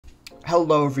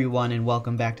Hello everyone and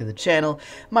welcome back to the channel.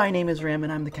 My name is Ram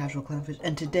and I'm the Casual Clownfish,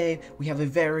 and today we have a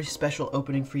very special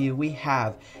opening for you. We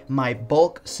have my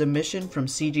bulk submission from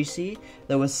CGC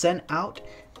that was sent out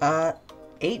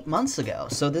 8 months ago.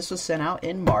 So this was sent out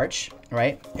in March,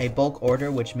 right? A bulk order,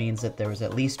 which means that there was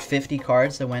at least 50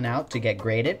 cards that went out to get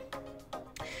graded.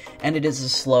 And it is the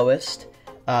slowest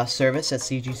service that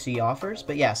CGC offers.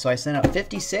 But yeah, so I sent out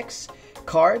 56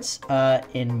 cards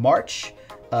in March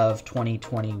of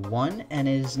 2021, and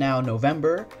it is now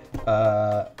November,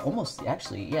 almost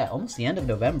the end of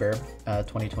November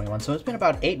 2021. So it's been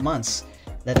about 8 months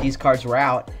that these cards were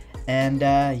out, and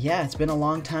yeah, it's been a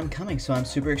long time coming, so I'm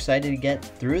super excited to get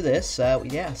through this.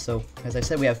 Yeah, so as I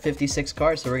said, we have 56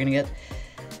 cards, so we're gonna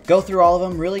go through all of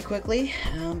them really quickly,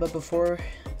 but before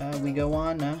we go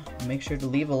on, make sure to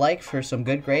leave a like for some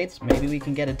good grades. Maybe we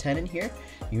can get a 10 in here,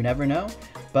 you never know.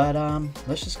 But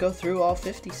let's just go through all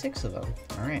 56 of them.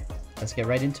 Alright, let's get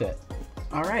right into it.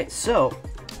 Alright, so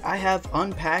I have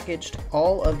unpackaged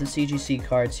all of the CGC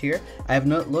cards here. I have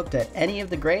not looked at any of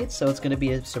the grades, so it's going to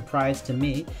be a surprise to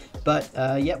me. But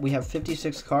yeah, we have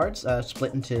 56 cards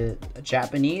split into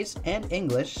Japanese and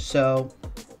English. So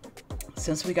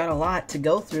since we got a lot to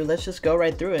go through, let's just go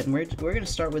right through it. And we're going to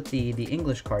start with the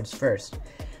English cards first.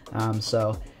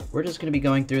 So we're just going to be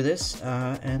going through this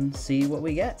and see what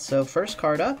we get. So first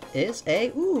card up is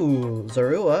a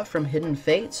Zorua from Hidden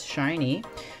Fates, shiny,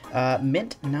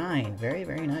 mint 9. Very,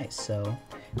 very nice. So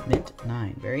mint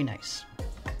 9, very nice.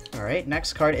 Alright,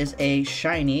 next card is a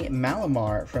shiny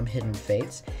Malamar from Hidden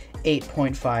Fates,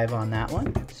 8.5 on that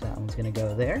one. So that one's going to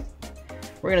go there.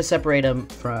 We're going to separate them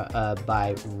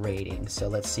by rating, so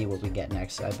let's see what we get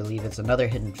next. I believe it's another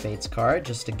Hidden Fates card,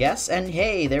 just a guess. And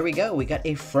hey, there we go. We got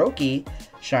a Froakie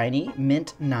shiny,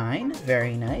 mint 9.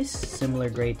 Very nice.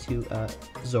 Similar grade to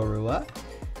Zorua.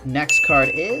 Next card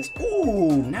is,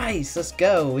 nice. Let's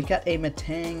go. We got a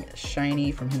Matang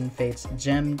shiny from Hidden Fates,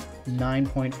 gem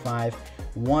 9.5.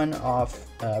 1 off,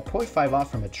 0.5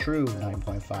 off from a true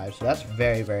 9.5. So that's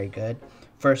very, very good.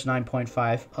 First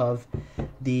 9.5 of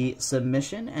the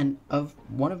submission, and of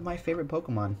one of my favorite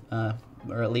Pokemon,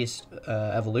 or at least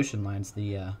evolution lines,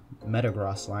 the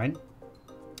Metagross line.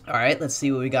 Alright, let's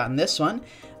see what we got in this one.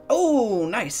 Oh,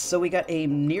 nice! So we got a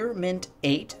near mint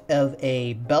 8 of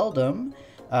a Beldum.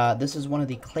 This is one of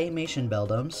the Claymation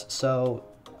Beldums. So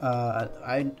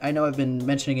I know I've been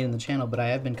mentioning it in the channel, but I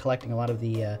have been collecting a lot of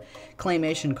the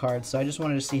Claymation cards, so I just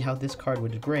wanted to see how this card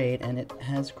would grade, and it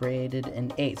has graded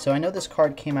an 8. So I know this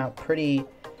card came out pretty,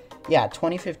 yeah,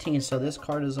 2015, so this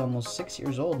card is almost 6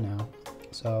 years old now.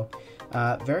 So,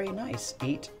 very nice.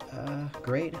 8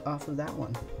 grade off of that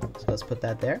one. So let's put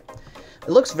that there. It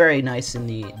looks very nice in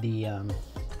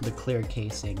the clear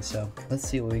casing, so let's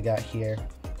see what we got here.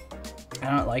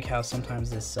 I don't like how sometimes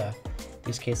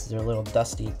these cases are a little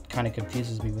dusty. Kind of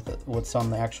confuses me with what's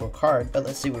on the actual card, but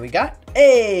let's see what we got.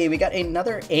 Hey, we got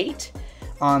another 8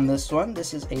 on this one.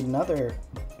 This is another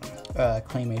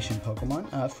Claymation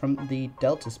Pokemon from the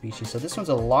Delta species. So this one's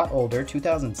a lot older,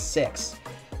 2006.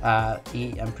 I'm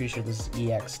pretty sure this is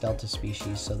EX Delta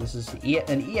species. So this is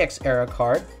an EX era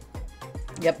card.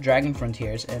 Yep, Dragon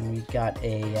Frontiers, and we got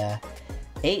a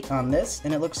 8 on this,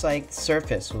 and it looks like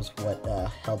Surface was what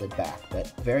held it back.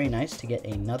 But very nice to get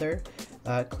another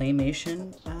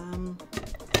Claymation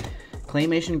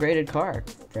graded card.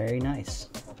 Very nice.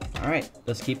 Alright,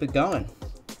 let's keep it going.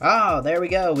 Oh, there we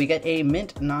go. We get a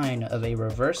mint 9 of a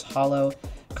reverse hollow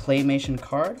Claymation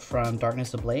card from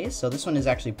Darkness Ablaze. So this one is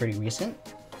actually pretty recent.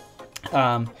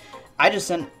 I just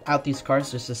sent out these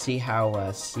cards just to see how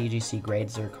CGC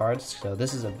grades their cards. So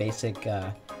this is a basic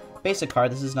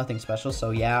card. This is nothing special. So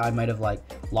yeah, I might have like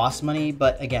lost money,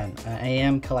 but again, I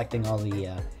am collecting all the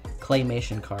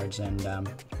Claymation cards, and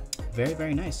very,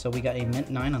 very nice. So we got a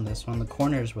mint 9 on this one. The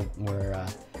corners were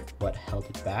what held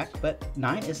it back, but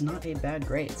 9 is not a bad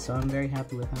grade, so I'm very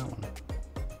happy with that one.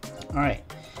 Alright,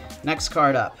 next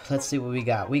card up. Let's see what we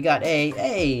got. We got an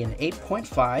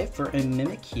 8.5 for a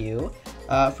Mimikyu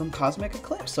from Cosmic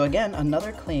Eclipse. So again,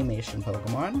 another Claymation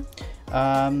Pokemon.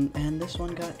 And this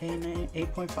one got an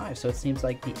 8.5, so it seems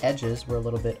like the edges were a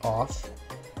little bit off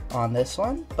on this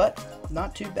one, but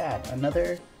not too bad.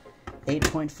 Another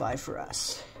 8.5 for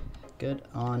us. Good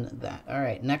on that.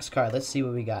 Alright, next card. Let's see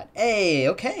what we got. Hey,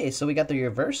 okay, so we got the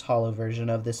reverse hollow version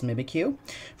of this Mimikyu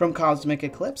from Cosmic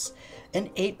Eclipse. An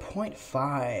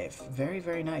 8.5. Very,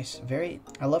 very nice.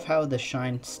 I love how the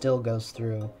shine still goes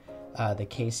through the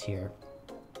case here.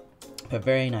 But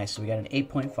very nice. So we got an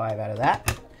 8.5 out of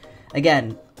that.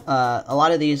 Again, a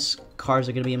lot of these cards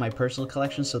are going to be in my personal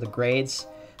collection, so the grades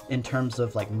in terms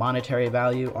of like monetary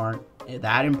value aren't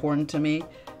that important to me.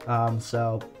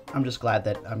 So I'm just glad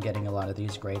that I'm getting a lot of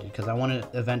these graded, because I want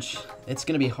to eventually, it's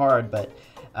going to be hard, but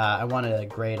I want to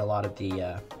grade a lot of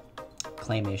the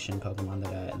claymation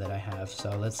Pokemon that I have. So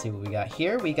let's see what we got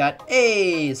here. We got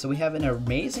so we have an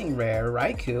amazing rare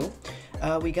Raikou.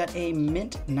 We got a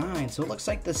Mint 9. So it looks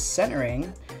like the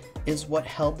centering is what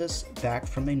held this back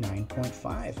from a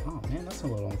 9.5. Oh man, that's a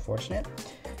little unfortunate.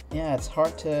 Yeah, it's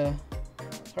hard to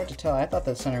tell. I thought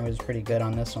the centering was pretty good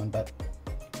on this one, but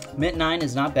Mint 9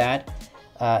 is not bad,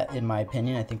 in my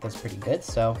opinion. I think that's pretty good,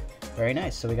 so very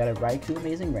nice. So we got a Raikou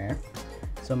Amazing Rare.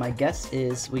 So my guess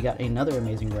is we got another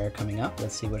Amazing Rare coming up.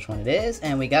 Let's see which one it is.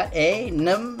 And we got a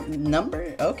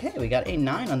number. Okay, we got a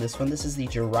 9 on this one. This is the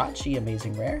Jirachi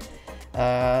Amazing Rare.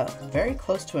 Very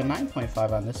close to a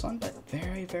 9.5 on this one, but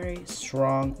very, very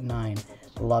strong 9.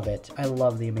 Love it. I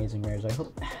love the Amazing Rares. I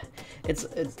hope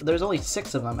there's only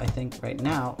 6 of them, I think, right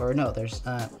now. Or no, there's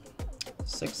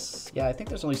 6. Yeah, I think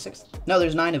there's only 6. No,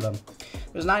 there's 9 of them.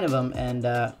 There's 9 of them, and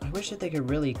I wish that they could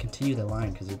really continue the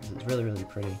line, because it's really, really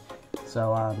pretty.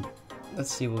 So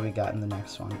let's see what we got in the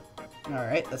next one. All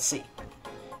right, let's see.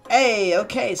 Hey,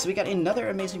 okay, so we got another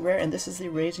Amazing Rare, and this is the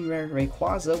Amazing Rare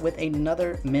Rayquaza with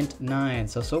another Mint 9.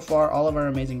 So far, all of our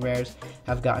Amazing Rares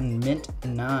have gotten Mint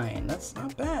 9. That's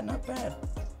not bad, not bad.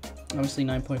 Obviously,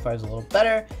 9.5 is a little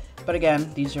better, but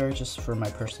again, these are just for my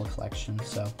personal collection,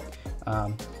 so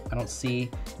I don't see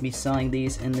me selling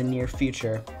these in the near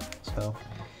future. So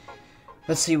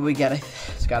let's see what we get.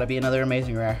 It's got to be another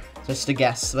Amazing Rare. Just a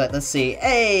guess, but let's see.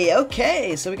 Hey,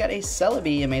 okay, so we got a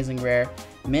Celebi Amazing Rare,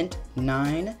 Mint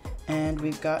 9, and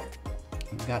we've got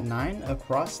 9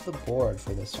 across the board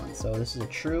for this one. So this is a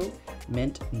true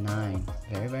Mint 9.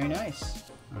 Very, very nice.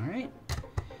 All right,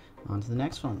 on to the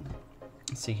next one.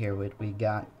 Let's see here what we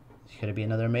got. Could it be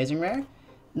another Amazing Rare?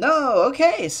 No,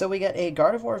 okay, so we got a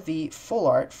Gardevoir V Full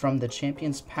Art from the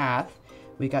Champion's Path.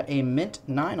 We got a Mint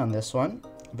 9 on this one.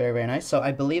 Very, very nice. So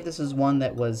I believe this is one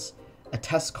that was a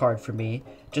test card for me,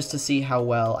 just to see how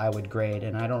well I would grade,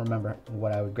 and I don't remember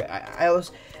what I would grade. I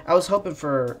was hoping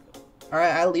for, or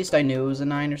at least I knew it was a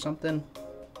 9 or something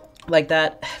like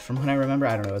that. From what I remember,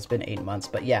 I don't know, it's been 8 months,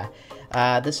 but yeah,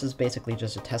 this is basically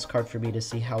just a test card for me to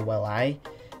see how well I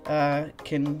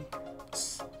can,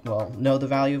 well, know the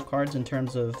value of cards in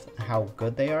terms of how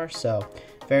good they are. So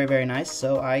very, very nice.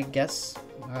 So I guess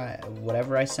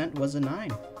whatever I sent was a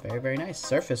 9. Very, very nice.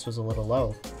 Surface was a little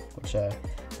low, which I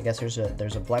guess there's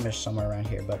a blemish somewhere around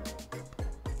here, but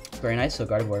very nice. So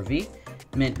Gardevoir V,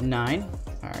 Mint 9.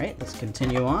 All right, let's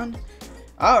continue on.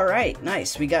 All right,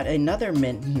 nice. We got another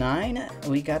Mint 9.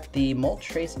 We got the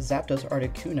Moltres Zapdos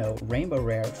Articuno Rainbow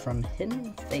Rare from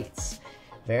Hidden Fates.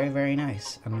 Very, very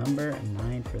nice. A number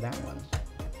 9 for that one.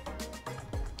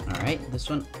 All right, this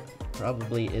one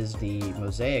probably is the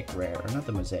Mosaic Rare, or not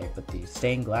the Mosaic, but the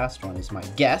Stained Glass one is my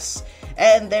guess.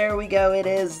 And there we go, it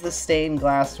is the Stained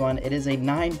Glass one. It is a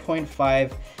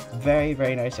 9.5, very,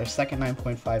 very nice. Our second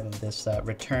 9.5 of this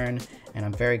return, and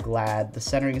I'm very glad. The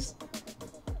centering was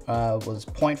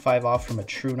 0.5 off from a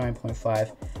true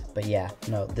 9.5, but yeah,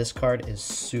 no, this card is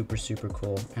super, super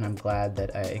cool, and I'm glad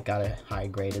that it got a high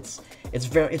grade. It's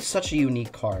such a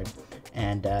unique card,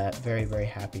 and very, very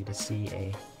happy to see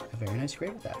a very nice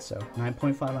grade with that. So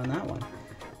 9.5 on that one.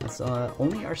 That's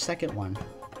only our second one.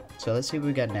 So let's see what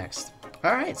we got next.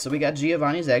 All right, so we got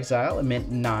Giovanni's Exile, a Mint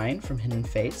 9 from Hidden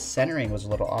Fates. Centering was a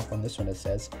little off on this one, it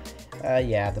says.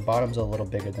 Yeah, the bottom's a little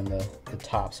bigger than the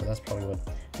top, so that's probably what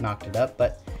knocked it up.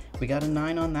 But we got a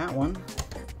 9 on that one.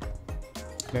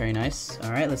 Very nice.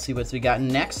 All right, let's see what we got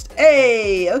next.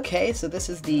 Hey, okay, so this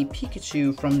is the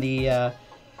Pikachu from the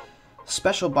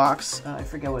special box. I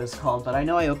forget what it's called, but I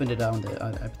know I opened it on the.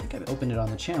 I think I opened it on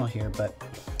the channel here. But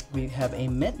we have a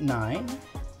Mint 9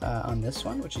 on this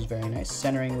one, which is very nice.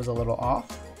 Centering was a little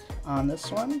off on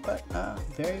this one, but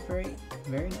very, very,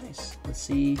 very nice. Let's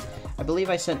see. I believe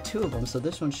I sent 2 of them, so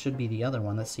this one should be the other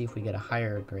one. Let's see if we get a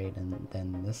higher grade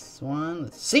than this one.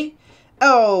 Let's see.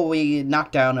 Oh, we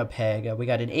knocked down a peg. We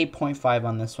got an 8.5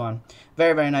 on this one.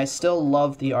 Very, very nice. Still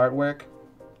love the artwork.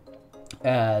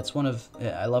 It's one of,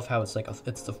 I love how it's like,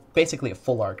 basically a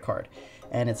full art card,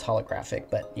 and it's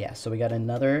holographic, but yeah, so we got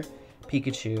another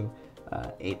Pikachu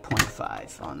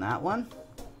 8.5 on that one.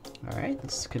 All right,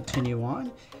 let's continue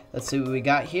on. Let's see what we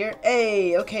got here.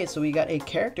 Hey, okay, so we got a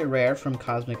character rare from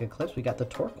Cosmic Eclipse. We got the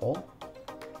Torkoal.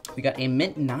 We got a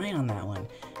Mint 9 on that one.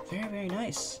 Very, very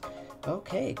nice.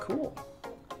 Okay, cool.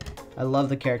 I love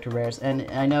the character rares, and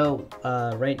I know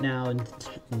right now,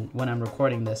 and when I'm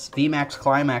recording this, VMAX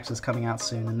Climax is coming out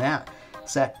soon, and that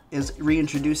set is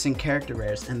reintroducing character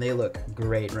rares, and they look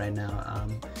great right now.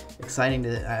 Exciting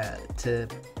to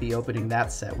be opening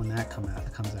that set when that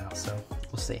comes out. So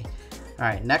we'll see.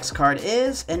 Alright, next card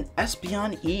is an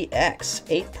Espeon EX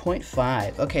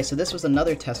 8.5. Okay, so this was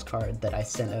another test card that I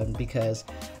sent in because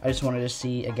I just wanted to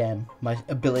see, again, my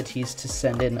abilities to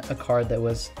send in a card that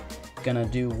was gonna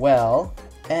do well.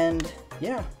 And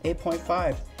yeah,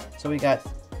 8.5. So we got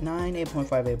 9,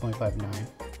 8.5, 8.5, 9.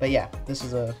 But yeah, this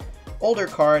is a older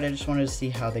card. I just wanted to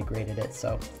see how they graded it.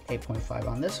 So 8.5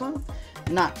 on this one.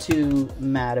 Not too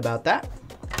mad about that.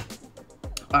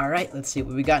 Alright, let's see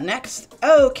what we got next.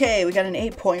 Okay, we got an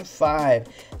 8.5.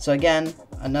 So again,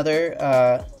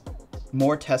 another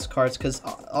more test cards, because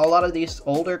a lot of these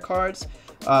older cards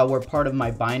were part of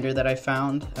my binder that I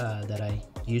found that I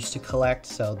used to collect.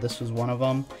 So this was one of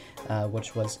them,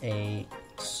 which was a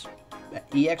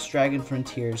EX Dragon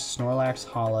Frontiers Snorlax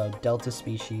Hollow Delta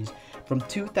Species from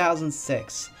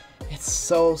 2006. It's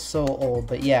so old,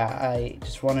 but yeah, I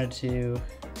just wanted to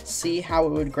see how it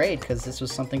would grade because this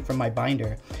was something from my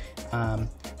binder,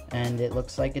 and it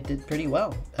looks like it did pretty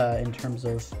well in terms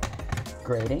of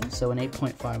grading. So an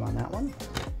 8.5 on that one.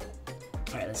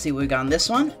 All right, let's see what we got on this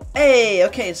one. Hey,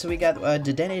 okay, so we got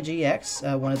Dedenne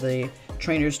GX, one of the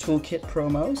Trainer's Toolkit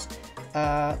promos.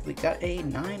 We got a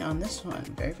 9 on this one.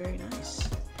 Very nice.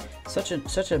 Such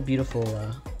a beautiful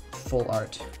full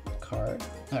art card.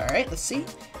 All right, let's see.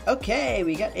 Okay,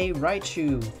 we got a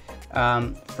Raichu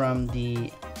from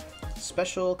the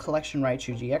Special Collection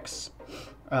Raichu GX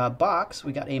box.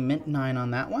 We got a mint 9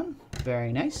 on that one.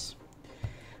 Very nice.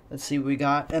 Let's see what we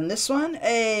got in this one.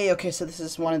 Hey, okay, so this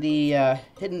is one of the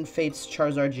Hidden Fates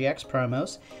Charizard GX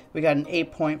promos. We got an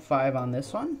 8.5 on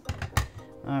this one.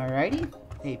 Alrighty,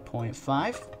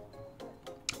 8.5.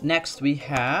 Next we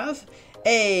have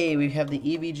the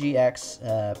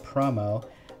EVGX promo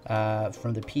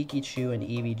from the Pikachu and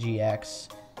EVGX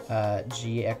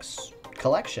GX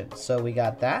collection. So we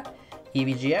got that.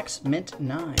 EVGX mint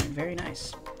 9. Very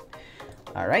nice.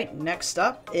 Alright, next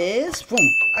up is, boom,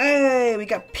 hey, we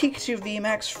got Pikachu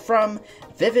VMAX from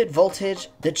Vivid Voltage,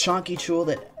 the Chonky Chew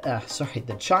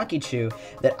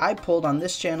that I pulled on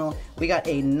this channel. We got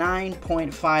a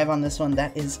 9.5 on this one.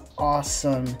 That is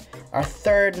awesome. Our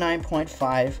third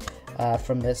 9.5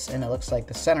 from this, and it looks like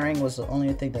the centering was the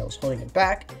only thing that was holding it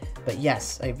back. But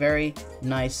yes, a very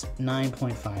nice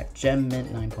 9.5. Gem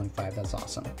Mint 9.5. That's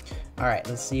awesome. Alright,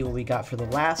 let's see what we got for the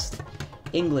last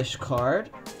English card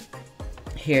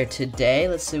here today.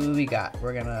 Let's see what we got.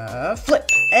 We're gonna flip.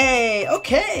 Hey,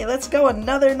 okay, let's go.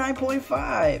 Another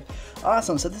 9.5.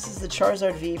 Awesome. So this is the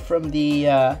Charizard V from the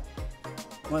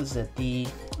what is it? The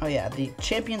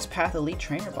Champions Path Elite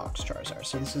Trainer Box Charizard.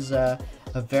 So this is a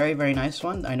very nice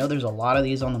one. I know there's a lot of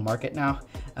these on the market now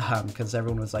because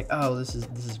everyone was like, oh, this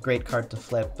is great card to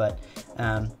flip. But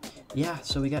yeah,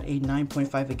 so we got a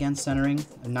 9.5 again, centering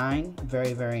 9.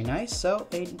 Very nice. So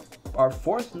our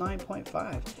fourth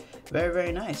 9.5.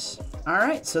 Very nice.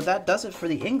 Alright, so that does it for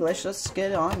the English. Let's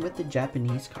get on with the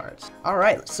Japanese cards.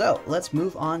 Alright, so let's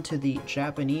move on to the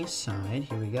Japanese side.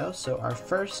 Here we go. So our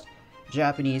first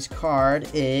Japanese card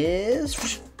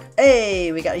is...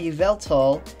 Hey, we got a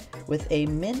Yveltal with a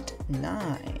mint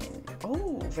 9.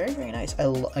 Oh, very nice.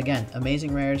 Again,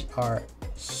 amazing rares are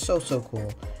so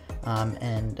cool.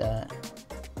 And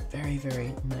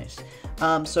very nice.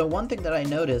 So one thing that I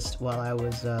noticed while I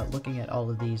was looking at all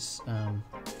of these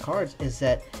cards is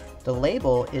that the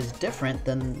label is different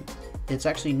than it's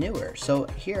actually newer. So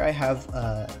here I have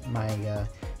my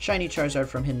shiny Charizard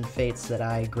from Hidden Fates that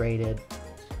I graded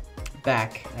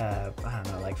back, I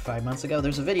don't know, like 5 months ago.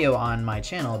 There's a video on my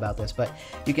channel about this, but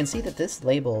you can see that this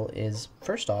label is,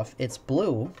 first off, it's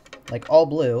blue, like all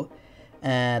blue.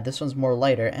 This one's more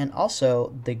lighter, and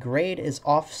also the grade is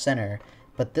off center,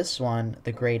 but this one,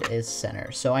 the grade is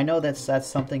center. So I know that's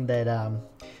something that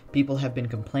people have been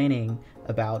complaining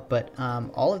about, but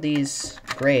all of these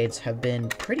grades have been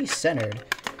pretty centered.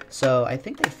 So I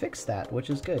think they fixed that, which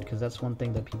is good, because that's one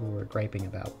thing that people were griping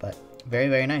about. But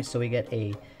very nice. So we get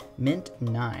a mint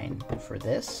 9 for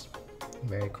this.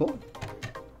 Very cool.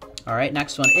 All right,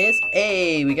 next one is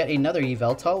we got another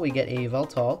Yveltal. We get a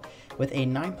Yveltal with a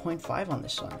 9.5 on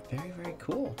this one. Very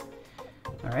cool.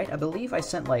 All right, I believe I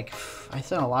sent a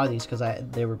lot of these because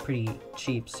they were pretty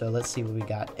cheap. So let's see what we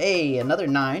got. Another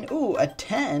 9. Ooh, a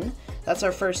 10. That's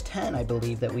our first 10, I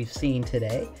believe, that we've seen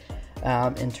today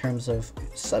in terms of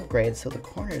subgrades. So the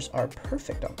corners are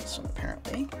perfect on this one,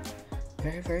 apparently.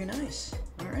 Very nice.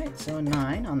 All right, so a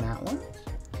 9 on that one.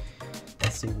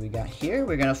 Let's see what we got here.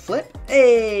 We're gonna flip.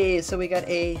 So we got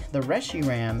the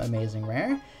Reshiram Amazing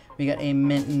Rare. We got a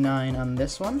mint 9 on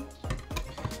this one.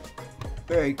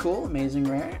 Very cool, Amazing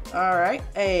Rare. All right,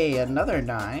 another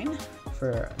 9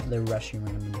 for the Reshiram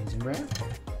Amazing Rare.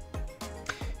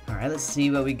 All right, let's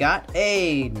see what we got.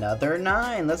 Another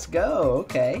 9. Let's go.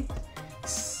 Okay.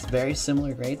 Very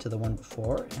similar grade to the one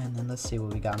before. And then let's see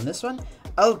what we got in this one.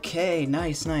 Okay,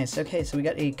 nice, nice. Okay, so we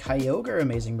got a Kyogre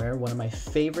Amazing Rare, one of my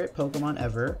favorite Pokemon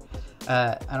ever.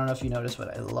 I don't know if you noticed,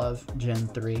 but I love Gen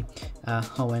 3,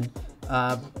 Hoenn.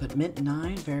 But Mint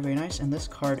 9, very, very nice. And this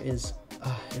card is,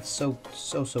 it's so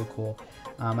cool.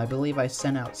 I believe I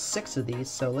sent out 6 of these,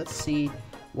 so let's see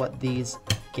what these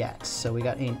get. So we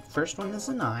got a, first one is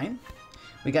a 9.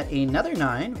 We got another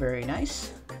 9, very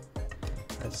nice.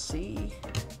 Let's see.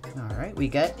 All right, we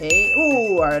get a,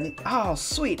 oh,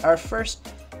 sweet, our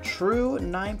first true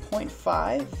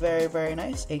 9.5, very, very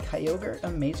nice. A Kyogre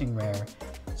Amazing Rare,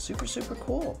 super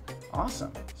cool,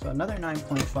 awesome. So another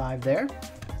 9.5 there.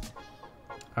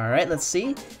 All right, let's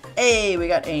see. Hey, we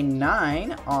got a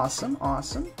 9, awesome,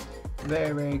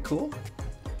 very, very cool.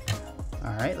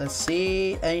 All right, let's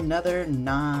see, another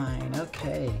 9,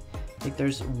 okay. I think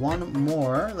there's one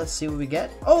more, let's see what we get.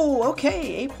 Oh,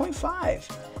 okay,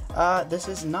 8.5. This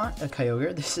is not a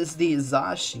Kyogre, this is the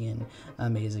Zacian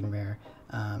Amazing Rare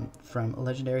from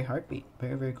Legendary Heartbeat.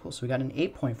 Very, very cool. So we got an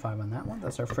 8.5 on that one.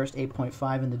 That's our first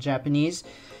 8.5 in the Japanese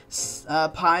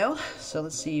pile. So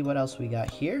let's see what else we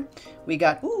got here. We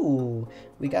got,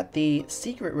 we got the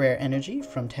Secret Rare Energy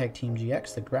from Tag Team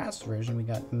GX, the grass version. We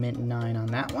got Mint 9 on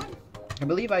that one. I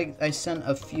believe I sent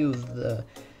a few of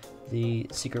the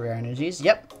Secret Rare Energies.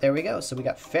 Yep, there we go. So we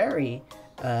got Fairy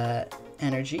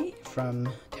Energy from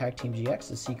Tag Team GX,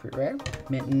 the Secret Rare,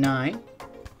 Mint 9.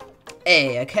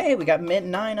 Hey, okay, we got Mint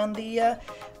 9 on the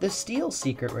Steel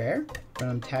Secret Rare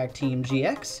from Tag Team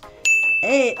GX.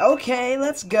 Hey, okay,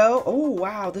 let's go. Oh,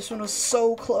 wow, this one was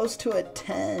so close to a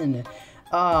 10.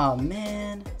 Oh,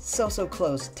 man, so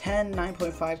close. 10,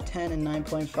 9.5, 10, and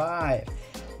 9.5.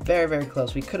 Very, very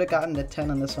close. We could have gotten to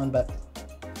 10 on this one, but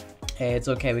hey, it's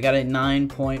okay. We got a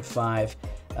 9.5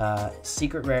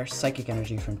 Secret Rare Psychic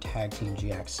Energy from Tag Team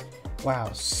GX.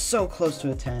 Wow, so close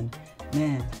to a 10.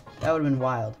 Man, that would have been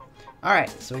wild. Alright,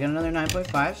 so we got another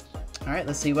 9.5. Alright,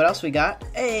 let's see what else we got.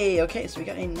 Hey, okay, so we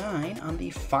got a 9 on the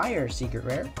Fire Secret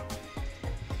Rare.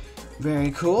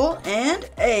 Very cool. And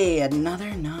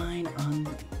another 9 on,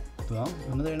 well,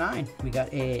 another 9. We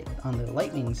got a on the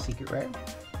Lightning Secret Rare.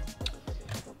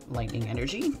 Lightning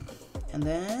Energy. And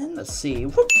then, let's see.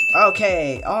 Whoop.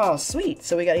 Okay, oh, sweet.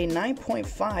 So we got a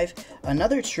 9.5,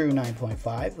 another true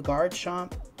 9.5,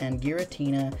 Garchomp and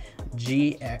Giratina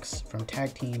GX from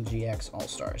Tag Team GX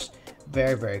All-Stars.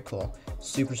 Very, very cool.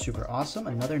 Super awesome.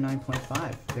 Another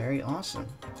 9.5. Very awesome.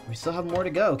 We still have more to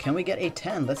go. Can we get a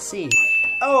 10? Let's see.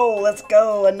 Oh, let's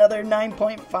go. Another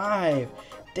 9.5.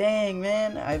 Dang,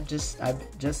 man. I'm just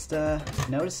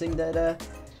noticing that,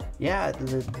 yeah,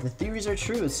 the theories are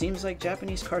true. It seems like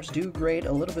Japanese cards do grade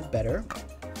a little bit better.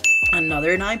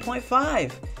 Another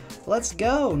 9.5. Let's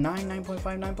go. 9.5,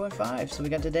 9.5. So we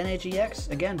got Dedenne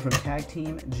GX, again, from Tag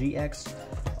Team GX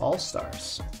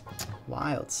All-Stars.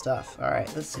 Wild stuff.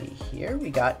 Alright, let's see here.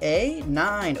 We got a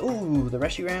 9. Ooh, the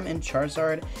Reshiram and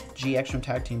Charizard GX from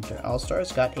Tag Team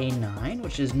All-Stars got a 9,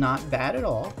 which is not bad at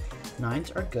all.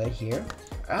 9s are good here.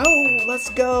 Oh, let's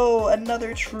go!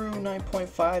 Another true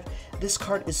 9.5. This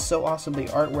card is so awesome. The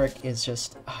artwork is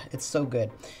just, it's so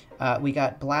good. We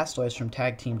got Blastoise from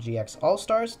Tag Team GX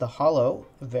All-Stars. The holo,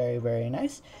 very, very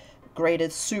nice.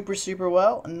 Graded super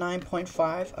well.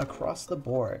 9.5 across the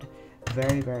board.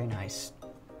 Very, very nice.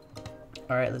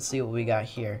 Alright, let's see what we got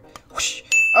here. Whoosh.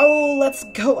 Oh, let's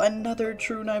go! Another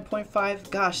true 9.5.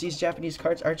 Gosh, these Japanese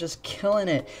cards are just killing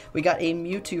it. We got a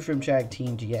Mewtwo from Tag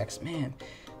Team GX. Man,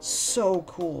 so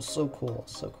cool, so cool.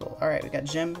 Alright, we got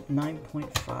Gem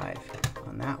 9.5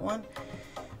 on that one.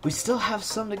 We still have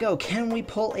some to go. Can we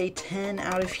pull a 10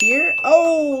 out of here?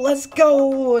 Oh, let's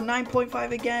go!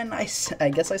 9.5 again. I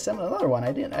guess I sent another one.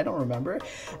 I don't remember.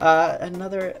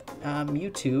 Another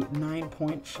Mewtwo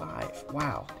 9.5.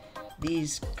 Wow.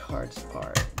 These cards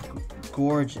are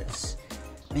gorgeous.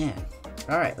 Man.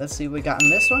 Alright, let's see what we got in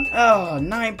this one. Oh,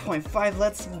 9.5.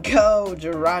 Let's go!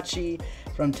 Jirachi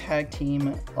from Tag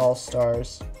Team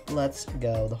All-Stars. Let's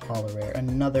go. The holo rare.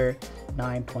 Another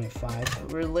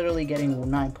 9.5. We're literally getting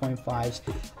 9.5s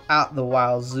out the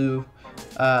wild zoo.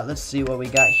 Let's see what we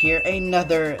got here.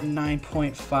 Another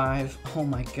 9.5. Oh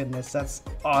my goodness, that's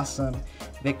awesome.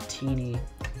 Victini.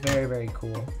 Very, very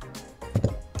cool.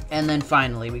 And then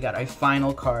finally, we got our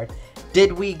final card.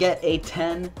 Did we get a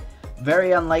 10?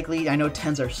 Very unlikely. I know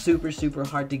 10s are super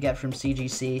hard to get from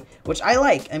CGC, which I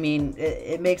like. I mean,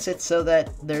 it makes it so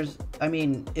that there's, I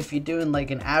mean, if you're doing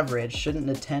like an average, shouldn't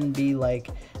a 10 be like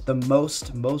the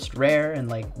most rare and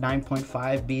like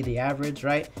 9.5 be the average,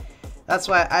 right? That's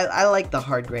why I like the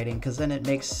hard grading, because then it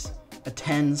makes a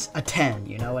 10's a 10,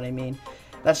 you know what I mean?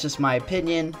 That's just my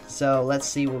opinion. So let's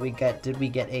see what we get. Did we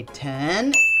get a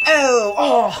 10?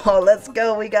 Oh, let's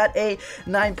go. We got a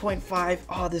 9.5.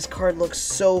 Oh, this card looks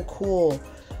so cool.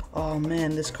 Oh,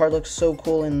 man, this card looks so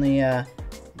cool in the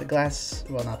glass.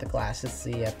 Well, not the glass. It's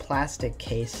the plastic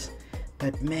case.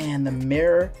 But, man, the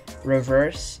mirror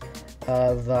reverse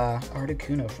of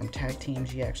Articuno from Tag Team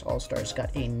GX All-Stars got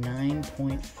a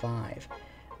 9.5.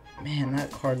 Man,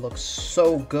 that card looks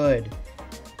so good.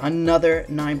 Another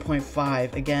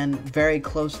 9.5. Again, very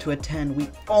close to a 10. We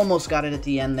almost got it at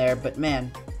the end there, but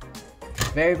man,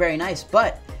 very, very nice.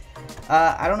 But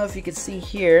I don't know if you can see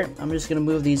here. I'm just going to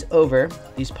move these over,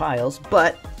 these piles.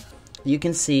 But you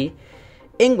can see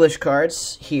English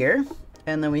cards here.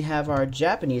 And then we have our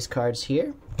Japanese cards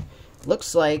here.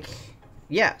 Looks like,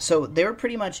 yeah, so they were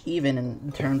pretty much even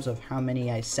in terms of how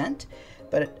many I sent.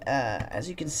 But as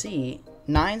you can see,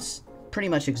 9's pretty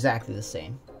much exactly the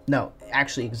same. No,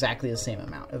 actually exactly the same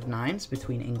amount of 9's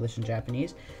between English and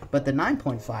Japanese. But the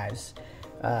 9.5's,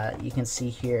 you can see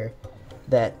here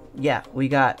that, yeah, we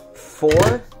got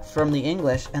 4 from the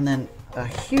English and then a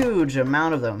huge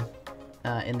amount of them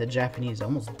in the Japanese,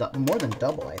 almost more than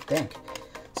double, I think.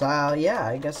 So, yeah,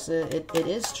 I guess it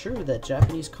is true that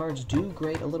Japanese cards do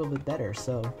grade a little bit better.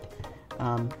 So,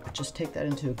 just take that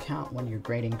into account when you're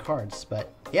grading cards.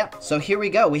 But, yeah, so here we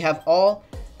go. We have all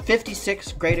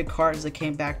 56 graded cards that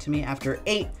came back to me after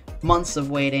 8 months of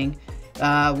waiting.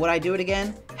 Would I do it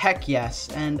again? Heck yes.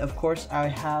 And of course I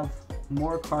have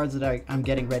more cards that I'm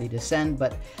getting ready to send,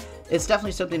 but it's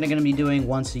definitely something I'm going to be doing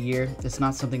once a year. It's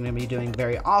not something I'm going to be doing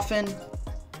very often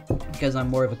because I'm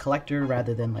more of a collector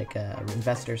rather than like a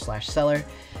investor slash seller.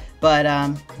 But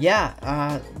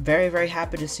yeah, very, very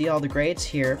happy to see all the grades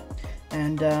here.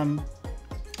 And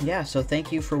yeah, so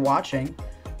thank you for watching.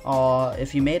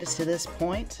 If you made it to this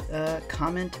point,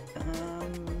 comment,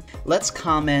 let's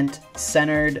comment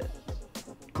centered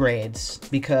grades,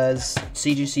 because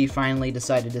CGC finally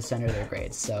decided to center their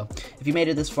grades. So if you made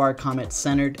it this far, comment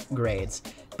centered grades.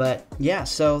 But yeah,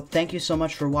 so thank you so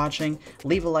much for watching.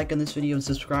 Leave a like on this video and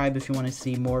subscribe if you want to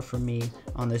see more from me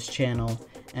on this channel.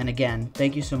 And again,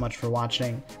 thank you so much for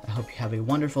watching. I hope you have a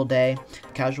wonderful day.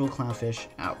 Casual Clownfish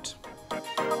out.